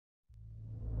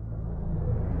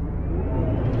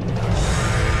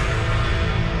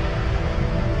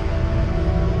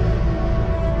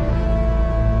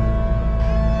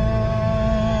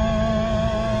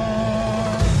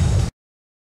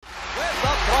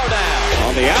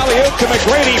On the alley-oop to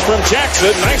McGrady from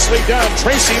Jackson. Nicely done.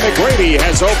 Tracy McGrady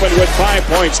has opened with 5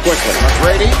 points quickly.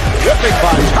 McGrady whipping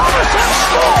by Thomas and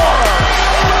scores!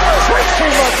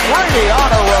 Tracy McGrady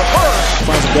on a reverse.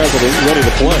 Vice President ready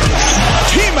to play.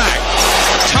 T-Mac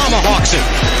tomahawks it.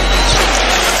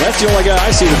 That's the only guy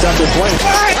I see that's out there playing.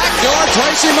 Backdoor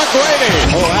Tracy McGrady.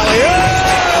 Oh, alley-oop!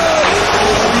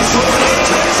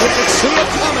 You can see it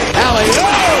coming. Alley-oop!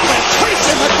 And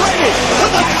Tracy McGrady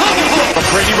with a tomahawk.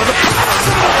 McGrady with a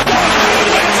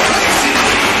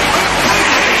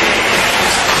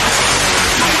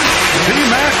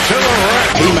T-Mac to the rack.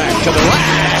 T-Mac to the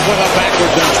rack with a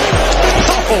backward dunk.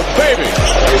 Oh, baby.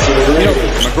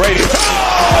 McGrady.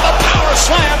 Oh, with a power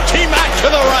slam. T-Mac to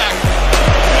the rack.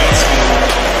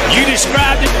 You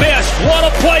described it best. What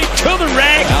a play to the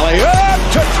rack. Alley-oop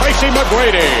to Tracy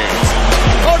McGrady.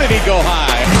 Oh, did he go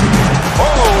high?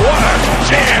 Oh, what a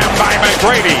jam by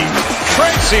McGrady.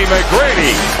 Tracy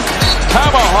McGrady.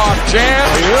 Tomahawk jam.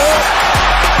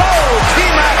 Oh,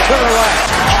 T-Mac to the rack.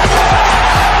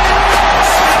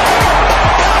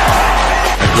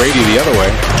 McGrady the other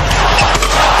way.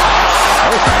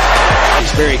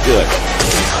 He's very good.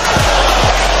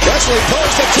 Wesley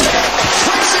goes to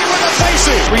Tracy with the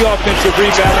faces. 3 offensive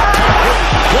rebounds.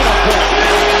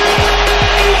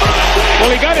 Well,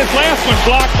 he got his last one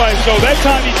blocked by so that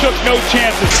time he took no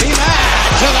chances. T-Mac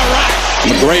to the rack.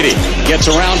 McGrady gets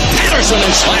around Patterson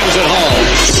and slams it home.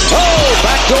 Oh,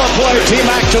 backdoor play.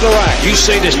 T-Mac to the rack. You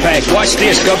see this pass. Watch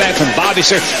this. Go back from Bobby,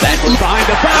 sir. That was behind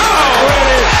the back. Oh,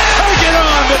 it is. Take it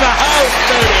on to the house,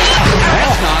 baby.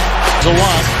 That's not The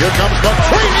one. Here comes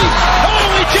McGrady.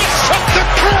 Oh, he just sucked the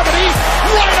gravity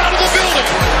right out of the building.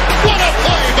 What a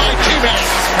play by T-Mac.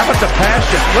 How about the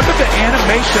passion? Look at the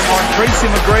animation on Tracy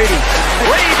McGrady.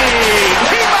 Brady.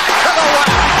 T-Mac to the rack.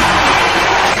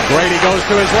 Brady goes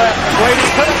to his left. Brady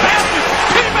to the basket.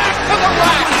 T-Mac to the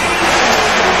rack.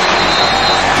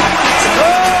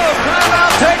 Oh,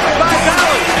 timeout taken by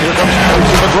Dallas. Here comes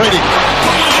Tracy McGrady.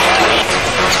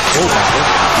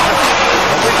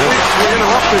 We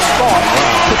interrupt this thought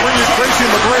to bring in Tracy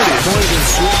McGrady. Poison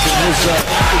switch in his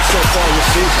efforts so far this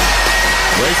season.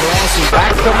 Ray Carlson.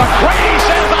 Back to McGrady,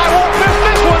 says I won't miss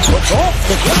this one. Puts off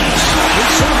the glass.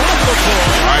 He's so off the floor.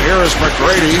 All right, here is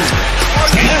McGrady.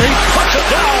 And he puts it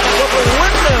down with a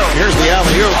windmill. Here's the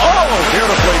alley-oop. Oh,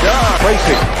 beautifully done.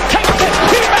 Tracy. Takes it.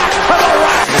 T-Mac to the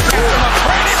rack.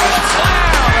 McGrady with a slam.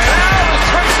 And now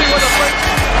Tracy with a break.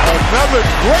 Another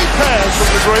great pass from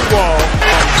the Great Wall.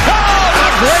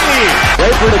 McGrady.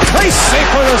 Draper to Tracy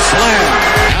for the slam.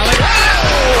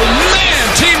 Oh, man.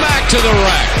 T-Mac to the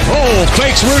rack. Oh,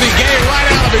 fakes Rudy Gay right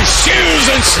out of his shoes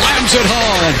and slams it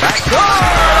home. Backdoor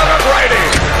to McGrady.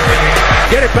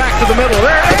 Get it back to the middle.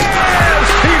 There it is.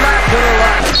 T-Mac to the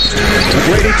rack.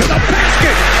 McGrady to the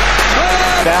basket.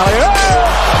 Alley-oop.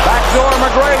 Backdoor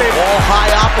McGrady. Ball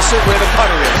high opposite where the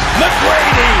cutter is.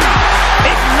 McGrady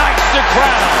ignites the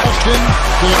crowd. Austin,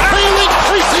 the trailing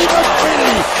Tracy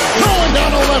McGrady, throwing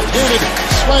down a left-handed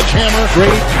sledgehammer.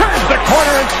 Brady turns the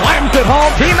corner and slams it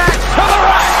home. T-Mac to the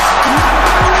rack.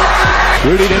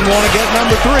 Rudy didn't want to get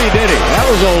number 3, did he? That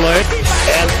was Ole.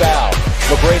 And foul.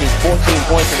 McGrady, 14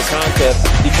 points in the contest.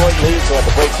 Detroit leads at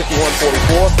the break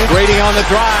 51-44. Brady on the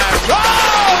drive.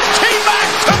 Oh, T-Mac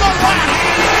to the rack.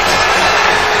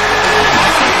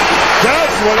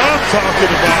 That's what I'm talking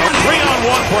about.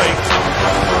 3-on-1 break.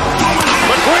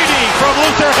 McGrady from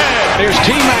Luther Head. There's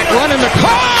T-Mac running the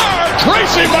car.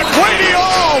 Tracy McGrady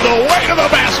all the way to the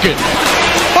basket.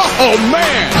 Oh,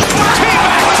 man.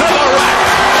 T-Mac to the rack.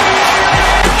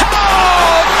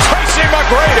 Oh, Tracy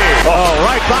McGrady. Oh,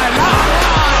 right by now.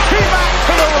 T-Mac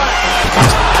to the rack.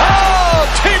 Oh,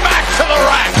 T-Mac to the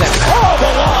rack. Oh,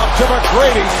 the lob to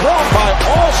McGrady. Thrown by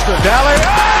Austin.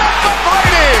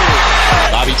 McGrady.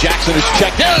 Bobby Jackson is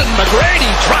checked in. McGrady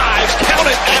drives, count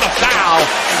it, and a foul.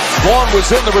 Vaughn was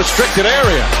in the restricted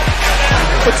area.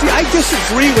 But see, I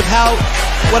disagree with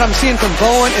what I'm seeing from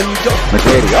Bowen and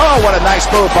McGrady. Oh, what a nice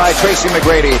move by Tracy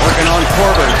McGrady. Working on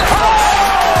Corbin. Oh!